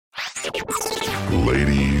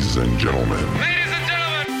Ladies and gentlemen.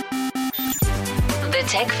 The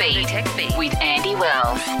Tech Feed with Andy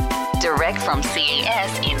Wells. Direct from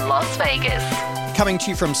CES in Las Vegas. Coming to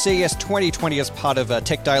you from CES 2020 as part of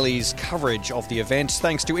Tech Daily's coverage of the event.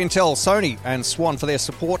 Thanks to Intel, Sony and Swan for their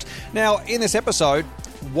support. Now, in this episode,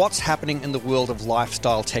 what's happening in the world of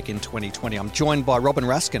lifestyle tech in 2020? I'm joined by Robin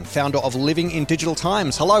Raskin, founder of Living in Digital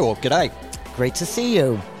Times. Hello, or g'day. Great to see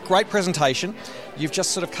you. Great presentation. You've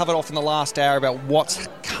just sort of covered off in the last hour about what's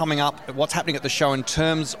coming up, what's happening at the show in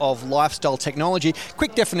terms of lifestyle technology.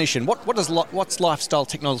 Quick definition, what's lifestyle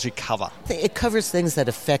technology cover? It covers things that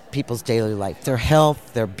affect people's daily life. Their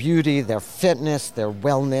health, their beauty, their fitness, their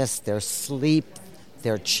wellness, their sleep,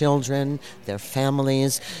 their children, their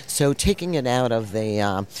families. So taking it out of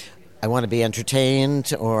the I want to be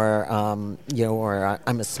entertained, or I'm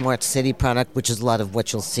a smart city product, which is a lot of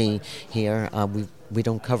what you'll see here. We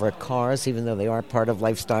don't cover cars, even though they are part of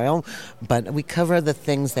lifestyle, but we cover the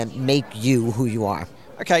things that make you who you are.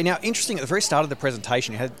 Okay, now interesting, at the very start of the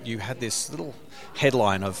presentation, you had this little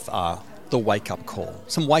headline of the wake-up call.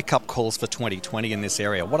 Some wake-up calls for 2020 in this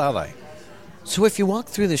area. What are they? So if you walk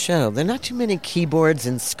through the show, there are not too many keyboards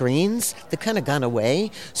and screens. They've kind of gone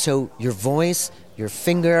away. So your voice, your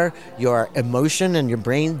finger, your emotion, and your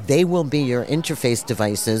brain, they will be your interface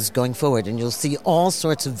devices going forward. And you'll see all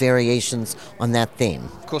sorts of variations on that theme.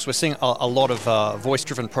 Of course, we're seeing a lot of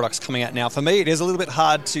voice-driven products coming out now. For me, it is a little bit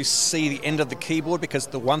hard to see the end of the keyboard because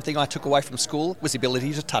the one thing I took away from school was the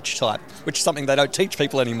ability to touch type, which is something they don't teach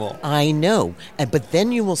people anymore. I know. But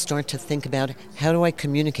then you will start to think about, how do I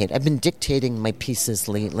communicate? I've been dictating my pieces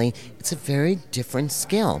lately. It's a very different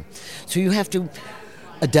skill. So you have to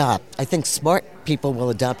adopt. I think smart people will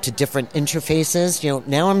adopt to different interfaces.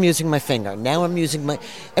 Now I'm using my finger. Now I'm using my...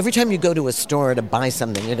 Every time you go to a store to buy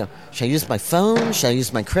something, should I use my phone? Should I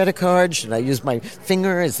use my credit card? Should I use my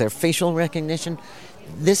finger? Is there facial recognition?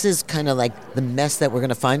 This is kind of like the mess that we're going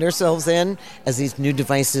to find ourselves in as these new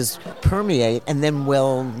devices permeate, and then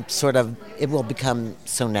it will become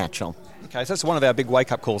so natural. Okay, so that's one of our big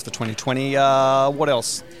wake-up calls for 2020. What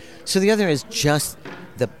else? So the other is just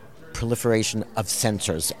the proliferation of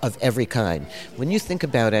sensors of every kind. When you think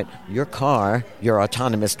about it, your car, your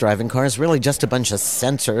autonomous driving car, is really just a bunch of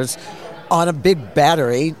sensors on a big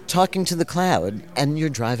battery talking to the cloud, and you're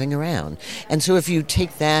driving around. And so if you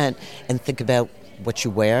take that and think about what you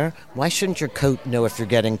wear, why shouldn't your coat know if you're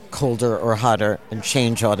getting colder or hotter and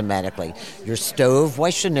change automatically? Your stove,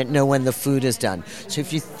 why shouldn't it know when the food is done? So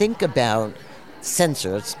if you think about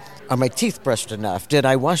sensors, are my teeth brushed enough? Did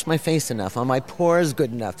I wash my face enough? Are my pores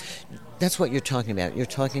good enough? That's what you're talking about. You're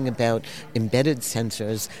talking about embedded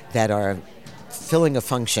sensors that are filling a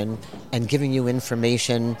function and giving you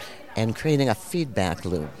information and creating a feedback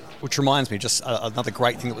loop. Which reminds me, just another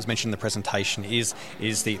great thing that was mentioned in the presentation is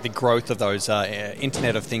the growth of those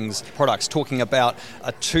Internet of Things products, talking about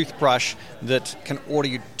a toothbrush that can order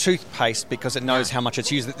you toothpaste because it knows how much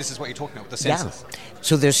it's used. This is what you're talking about with the sensors. Yeah.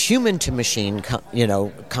 So there's human-to-machine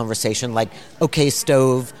conversation, like, okay,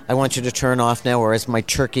 stove, I want you to turn off now, or is my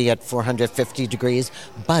turkey at 450 degrees?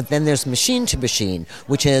 But then there's machine-to-machine,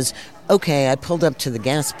 which is, okay, I pulled up to the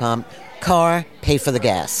gas pump, car, pay for the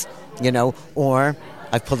gas, or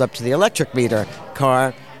I've pulled up to the electric meter,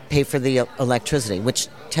 car, pay for the electricity, which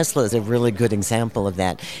Tesla is a really good example of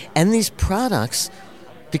that. And these products,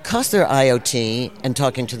 because they're IoT and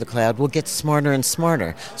talking to the cloud, will get smarter and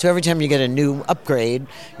smarter. So every time you get a new upgrade,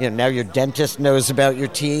 now your dentist knows about your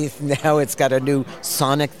teeth, now it's got a new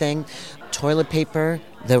sonic thing. Toilet paper,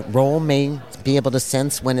 the roll may be able to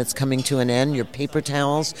sense when it's coming to an end, your paper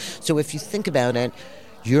towels. So if you think about it,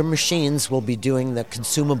 your machines will be doing the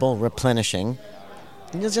consumable replenishing.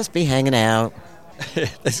 You'll just be hanging out.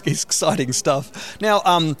 This is exciting stuff. Now,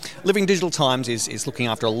 Living Digital Times is looking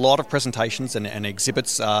after a lot of presentations and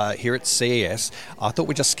exhibits here at CES. I thought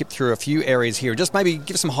we'd just skip through a few areas here. Just maybe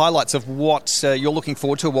give some highlights of what you're looking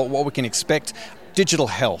forward to, what we can expect. Digital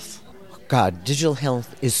health. God, digital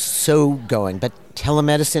health is so going, but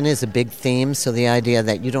telemedicine is a big theme, so the idea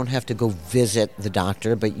that you don't have to go visit the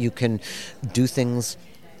doctor, but you can do things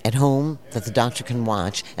at home that the doctor can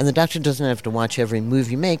watch, and the doctor doesn't have to watch every move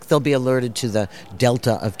you make. They'll be alerted to the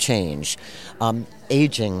delta of change.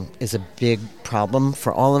 Aging is a big problem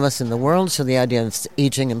for all of us in the world, so the idea of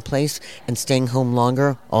aging in place and staying home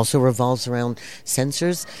longer also revolves around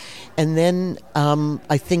sensors. And then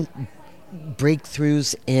I think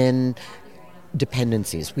breakthroughs in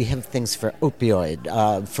dependencies. We have things for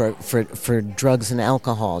opioid, for drugs and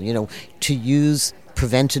alcohol, to use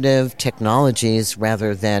preventative technologies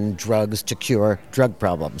rather than drugs to cure drug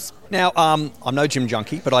problems. Now, I'm no gym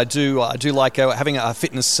junkie, but I do like having a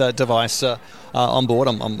fitness device on board.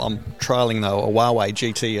 I'm trialing though a Huawei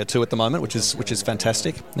GT2 at the moment, which is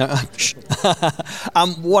fantastic. No,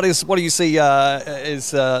 what do you see as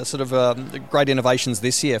sort of great innovations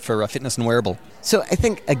this year for fitness and wearable? So I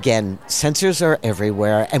think again, sensors are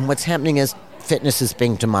everywhere, and what's happening is fitness is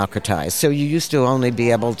being democratized. So you used to only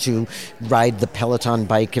be able to ride the Peloton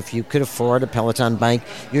bike if you could afford a Peloton bike.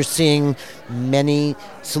 You're seeing many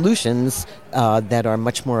solutions that are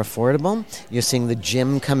much more affordable. You're seeing the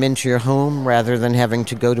gym come into your home rather than having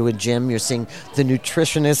to go to a gym. You're seeing the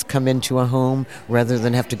nutritionist come into a home rather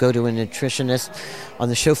than have to go to a nutritionist. On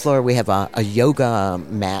the show floor, we have a yoga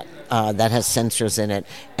mat that has sensors in it,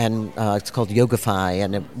 and it's called Yogafy,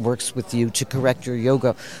 and it works with you to correct your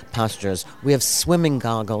yoga postures. We have swimming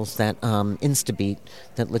goggles that Instabeat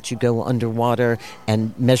that let you go underwater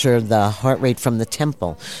and measure the heart rate from the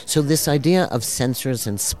temple. So this idea of sensors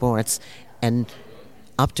in sports and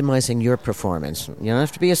optimizing your performance. You don't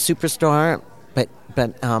have to be a superstar, but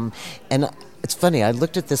and it's funny. I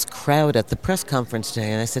looked at this crowd at the press conference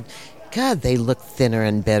today, and I said, God, they look thinner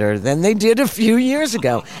and better than they did a few years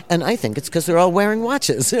ago. And I think it's because they're all wearing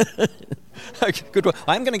watches. Okay, good one.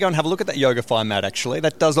 I'm going to go and have a look at that Yogafy mat, actually.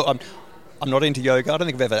 That does look... I'm not into yoga. I don't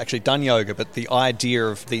think I've ever actually done yoga, but the idea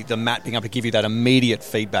of the mat being able to give you that immediate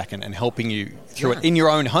feedback and helping you through it in your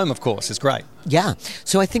own home, of course, is great. Yeah.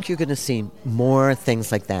 So I think you're going to see more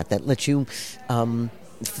things like that let you...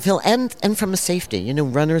 fulfill, and from a safety. You know,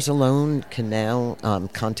 runners alone can now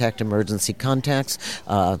contact emergency contacts.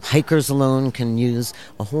 Hikers alone can use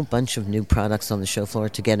a whole bunch of new products on the show floor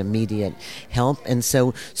to get immediate help. And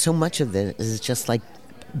so much of it is just like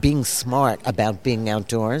being smart about being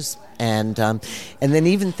outdoors. And then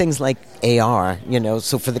even things like AR, you know,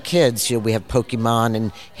 so for the kids, we have Pokemon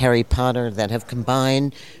and Harry Potter that have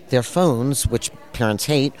combined their phones, which parents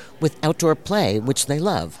hate, with outdoor play, which they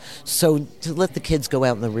love. So to let the kids go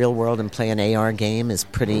out in the real world and play an AR game is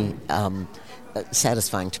pretty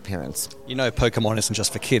satisfying to parents. You know Pokemon isn't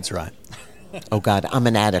just for kids, right? Oh, God, I'm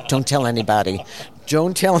an addict. Don't tell anybody.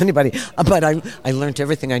 Don't tell anybody. But I learned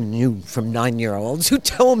everything I knew from 9-year-olds who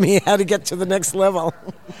told me how to get to the next level.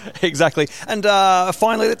 Exactly. And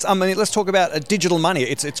finally, let's talk about digital money.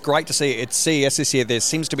 It's great to see at CES this year. There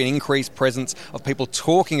seems to be an increased presence of people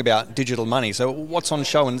talking about digital money. So what's on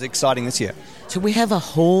show and exciting this year? So we have a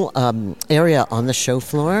whole area on the show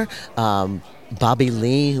floor. Bobby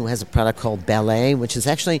Lee, who has a product called Ballet, which is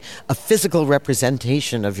actually a physical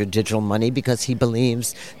representation of your digital money because he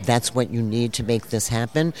believes that's what you need to make this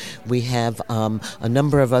happen. We have a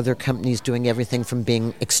number of other companies doing everything from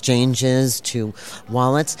being exchanges to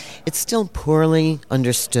wallets. It's still poorly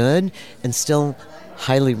understood and still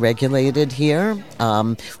highly regulated here,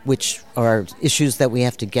 which are issues that we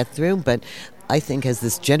have to get through. But I think as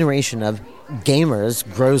this generation of gamers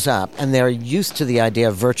grows up and they're used to the idea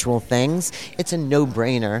of virtual things, it's a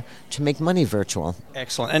no-brainer to make money virtual.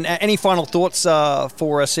 Excellent. And any final thoughts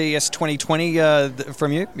for CES 2020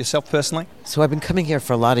 from yourself personally? So I've been coming here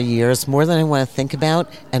for a lot of years, more than I want to think about,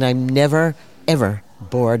 and I'm never, ever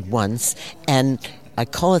bored once. And I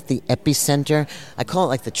call it the epicenter. I call it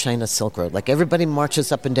like the China Silk Road. Like everybody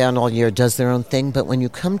marches up and down all year, does their own thing, but when you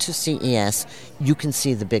come to CES, you can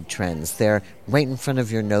see the big trends. They're right in front of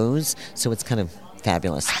your nose, so it's kind of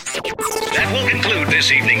fabulous. That will conclude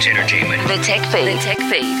this evening's entertainment. The Tech Feed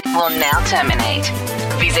will now terminate.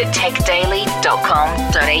 Visit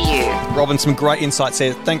techdaily.com.au. Robin, some great insights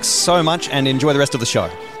there. Thanks so much and enjoy the rest of the show.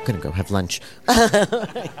 I'm going to go have lunch.